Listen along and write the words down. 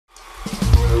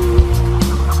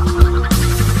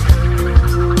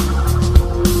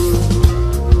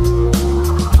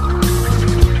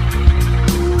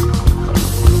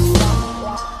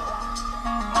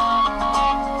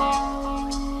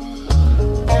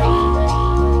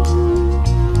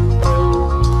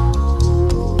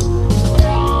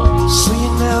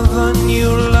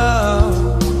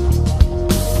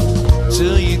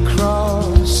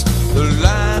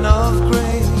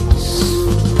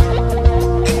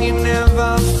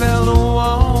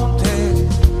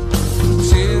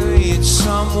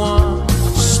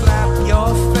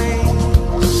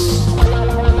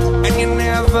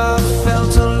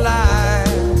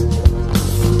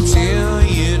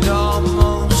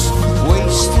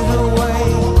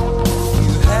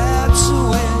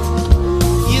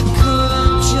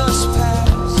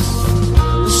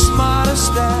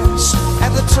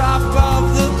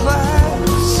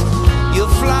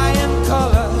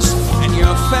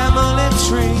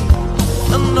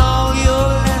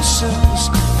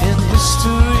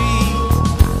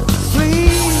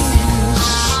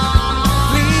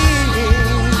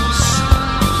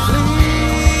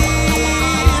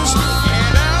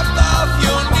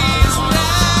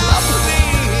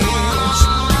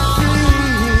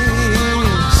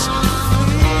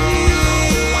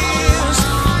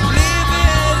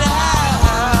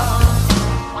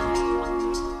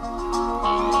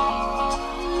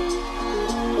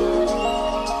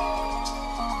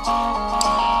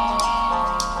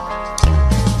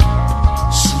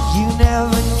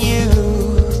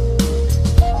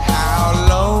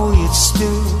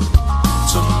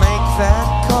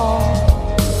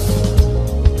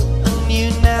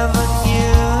never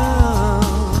knew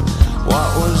what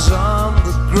was on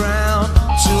the ground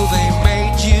till they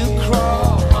made you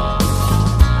crawl.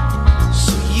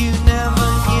 So you never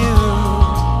knew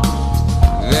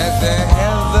that the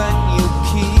heaven you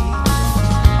keep,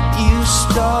 you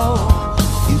stole.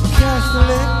 Your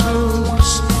Catholic blues,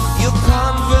 your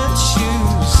convent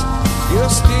shoes, your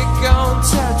stick-on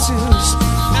tattoos,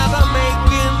 now they're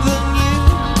making the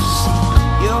news.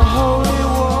 Your holy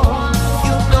war,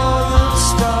 your northern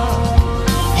star,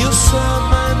 your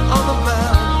sermon on the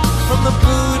mount from the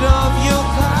boot of your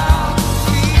car.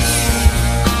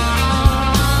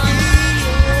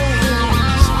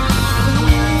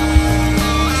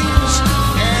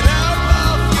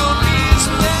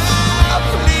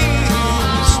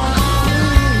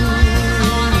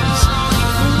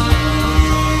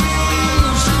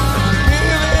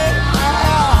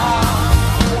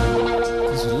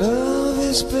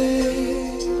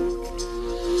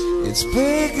 It's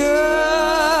bigger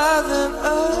than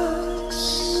us,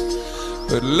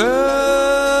 but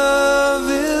love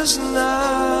is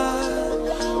not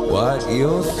what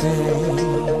you're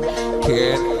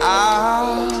thinking.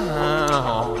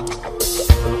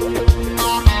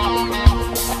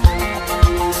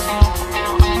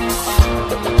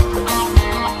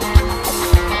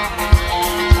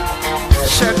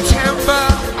 September,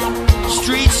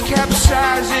 streets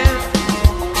capsizing,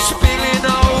 spilling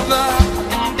over.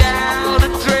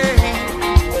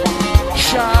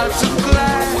 Shards of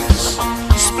glass,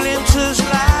 splinters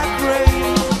like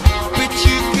rain, but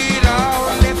you could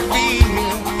only feel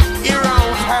your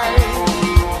own pain.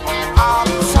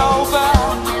 October,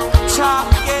 talk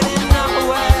getting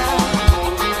nowhere.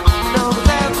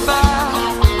 November,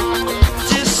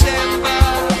 December,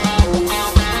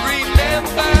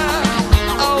 remember,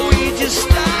 oh, we just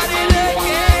started again.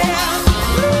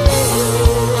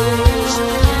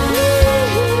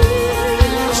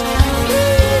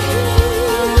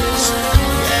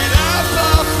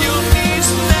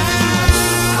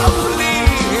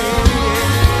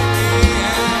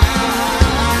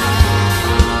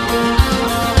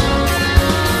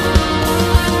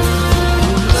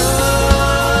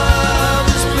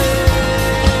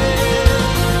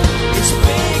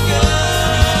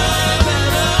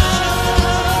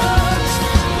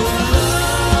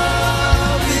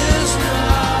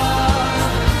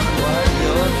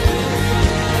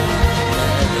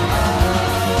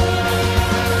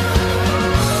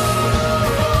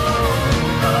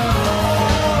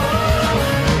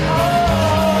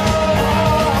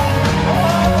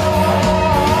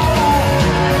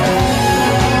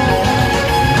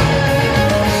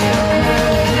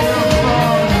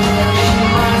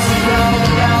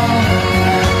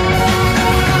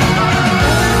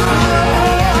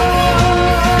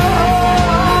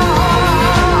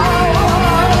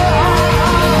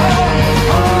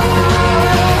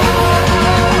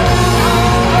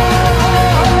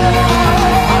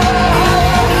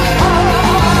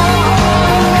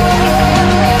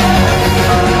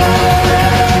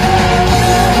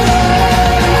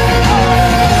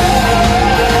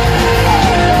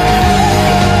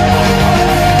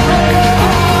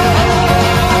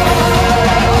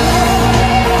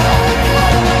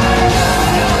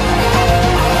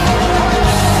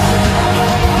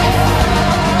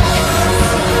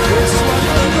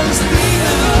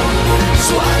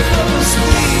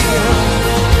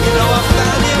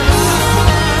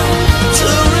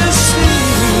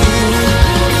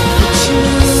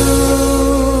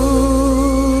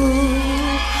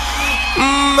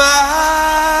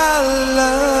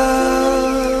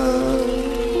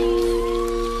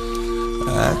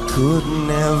 I could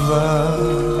never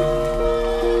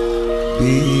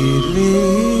believe.